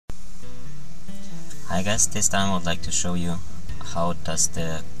Hi guys, this time I would like to show you how does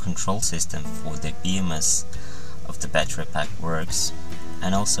the control system for the BMS of the battery pack works,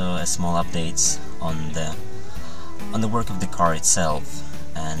 and also a small updates on the work of the car itself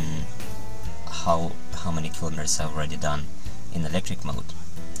and how many kilometers I've already done in electric mode.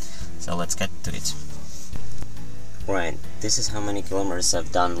 So let's get to it. Right, this is how many kilometers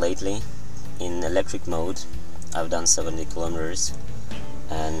I've done lately in electric mode. I've done 70 kilometers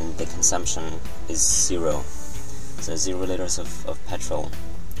and the consumption is 0. So 0 liters of petrol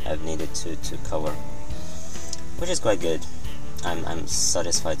I've needed to cover, which is quite good. I'm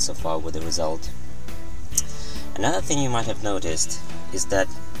satisfied so far with the result. Another thing you might have noticed is that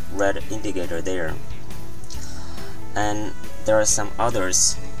red indicator there, and there are some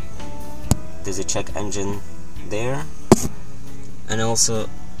others. There's a check engine there, and also,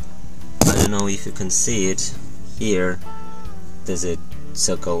 I don't know if you can see it here, there's a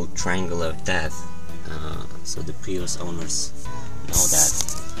so-called triangle of death, so the Prius owners know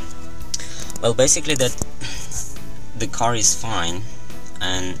that. Well, basically that the car is fine,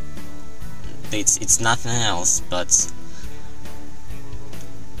 and it's nothing else but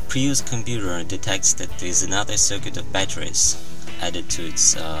Prius computer detects that there is another circuit of batteries added to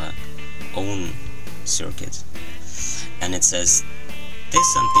its own circuit, and it says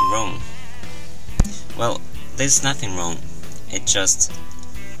there's something wrong. Well, there's nothing wrong, it just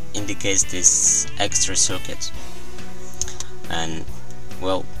indicates this extra circuit, and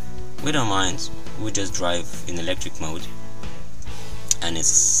well, we don't mind, we just drive in electric mode and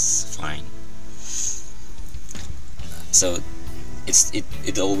it's fine. So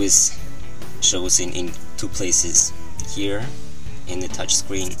it always shows in two places, here in the touch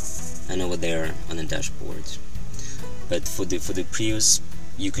screen and over there on the dashboard. But for the Prius,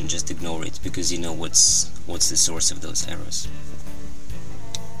 you can just ignore it because you know what's the source of those errors.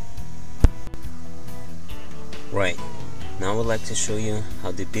 Right, now I would like to show you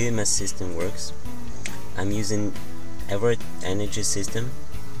how the BMS system works. I'm using EwertEnergy system,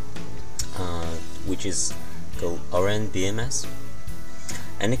 which is called Orion BMS,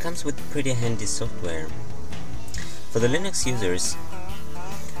 and it comes with pretty handy software. For the Linux users,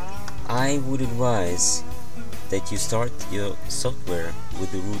 I would advise that you start your software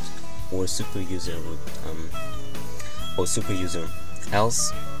with the root or super user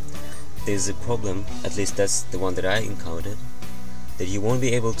else there's a problem, at least that's the one that I encountered, that you won't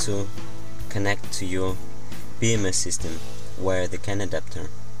be able to connect to your BMS system via the CAN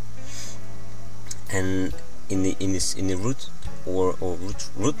adapter. And in the root or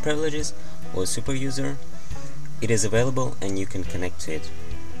root privileges or super user, it is available and you can connect to it.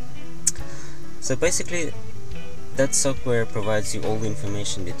 So basically, that software provides you all the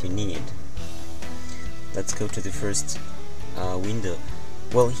information that you need. Let's go to the first window.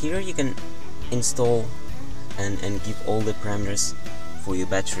 Well, here you can install and give all the parameters for your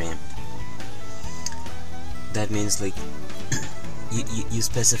battery. That means like you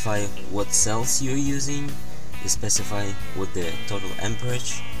specify what cells you're using, you specify what the total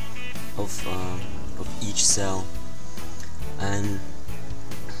amperage of each cell, and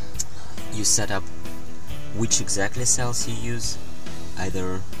you set up which exactly cells you use.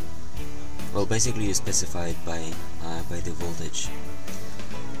 Either, well, basically you specify it by the voltage.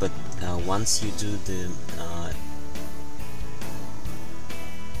 But once you do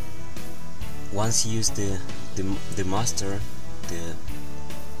once you use the master, the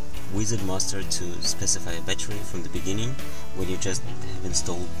wizard master, to specify a battery from the beginning, when you just have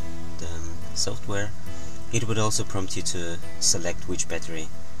installed the software, it would also prompt you to select which battery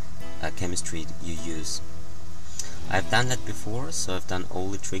chemistry you use. I've done that before, so I've done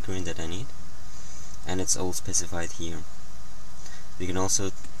all the triggering that I need, and it's all specified here. You can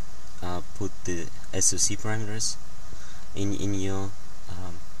also put the SoC parameters in your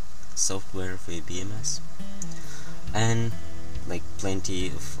software for your BMS, and like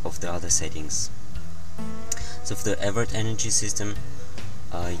plenty of the other settings. So for the EwertEnergy system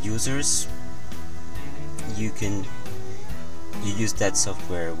users, you use that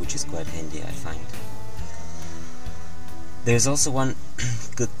software, which is quite handy, I find. There's also one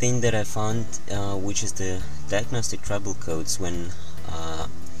good thing that I found, which is the diagnostic trouble codes. When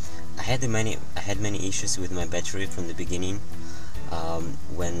I had many issues with my battery from the beginning,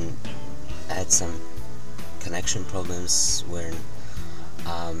 when I had some connection problems where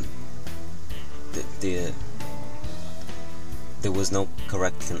there was no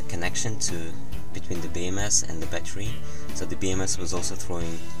correct connection between the BMS and the battery, so the BMS was also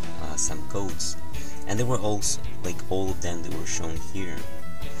throwing some codes, and they were also, like, all of them that were shown here.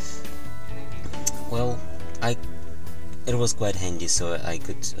 Well, it was quite handy, so I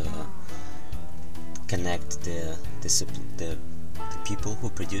could connect the people who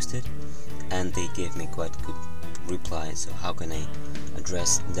produced it, and they gave me quite good reply. So how can I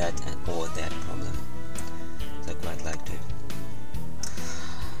address that or that problem? So I quite liked it.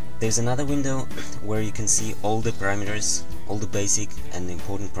 There's another window where you can see all the parameters, all the basic and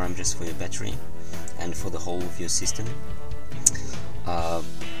important parameters for your battery and for the whole of your system.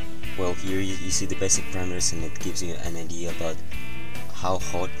 Well, here you see the basic parameters, and it gives you an idea about how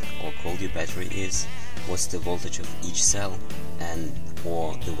hot or cold your battery is, what's the voltage of each cell, and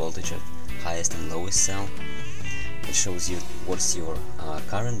or the voltage of highest and lowest cell. It shows you what's your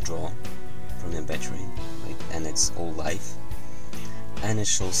current draw from your battery, right? And it's all live. And it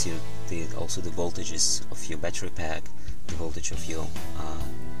shows you also the voltages of your battery pack, the voltage of your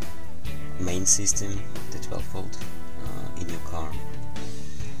main system, the 12 volt in your car.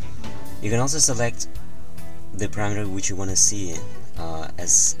 You can also select the parameter which you want to see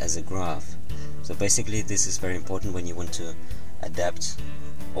as a graph. So basically this is very important when you want to adapt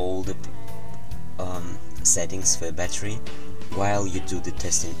all the settings for a battery while you do the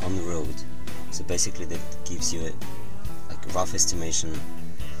testing on the road. So basically that gives you a rough estimation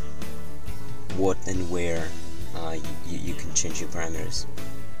what and where you can change your parameters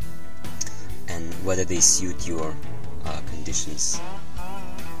and whether they suit your conditions.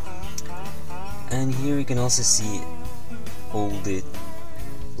 And here you can also see all the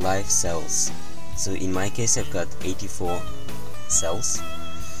live cells. So in my case I've got 84 cells,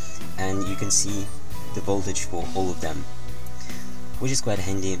 and you can see the voltage for all of them, which is quite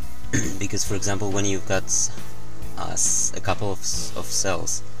handy because, for example, when you've got a couple of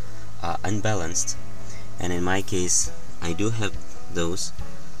cells unbalanced, and in my case I do have those,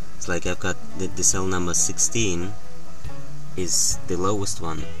 it's like I've got the cell number 16 is the lowest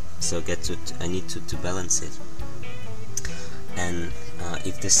one, so I need to balance it. And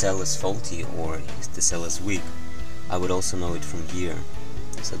if the cell is faulty or if the cell is weak, I would also know it from here.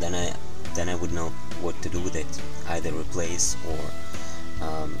 So then I would know what to do with it, either replace or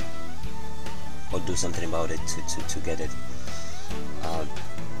do something about it to get it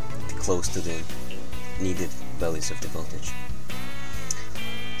close to the needed values of the voltage.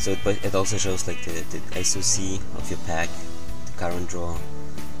 So it also shows like the SOC of your pack, the current draw,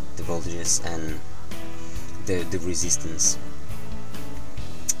 the voltages, and the resistance.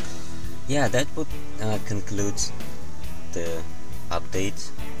 Yeah, that would conclude the update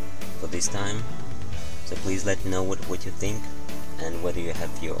for this time. So please let me know what you think and whether you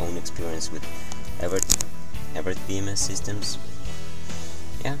have your own experience with Ewert BMS systems.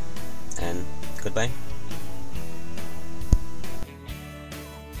 Yeah, and goodbye.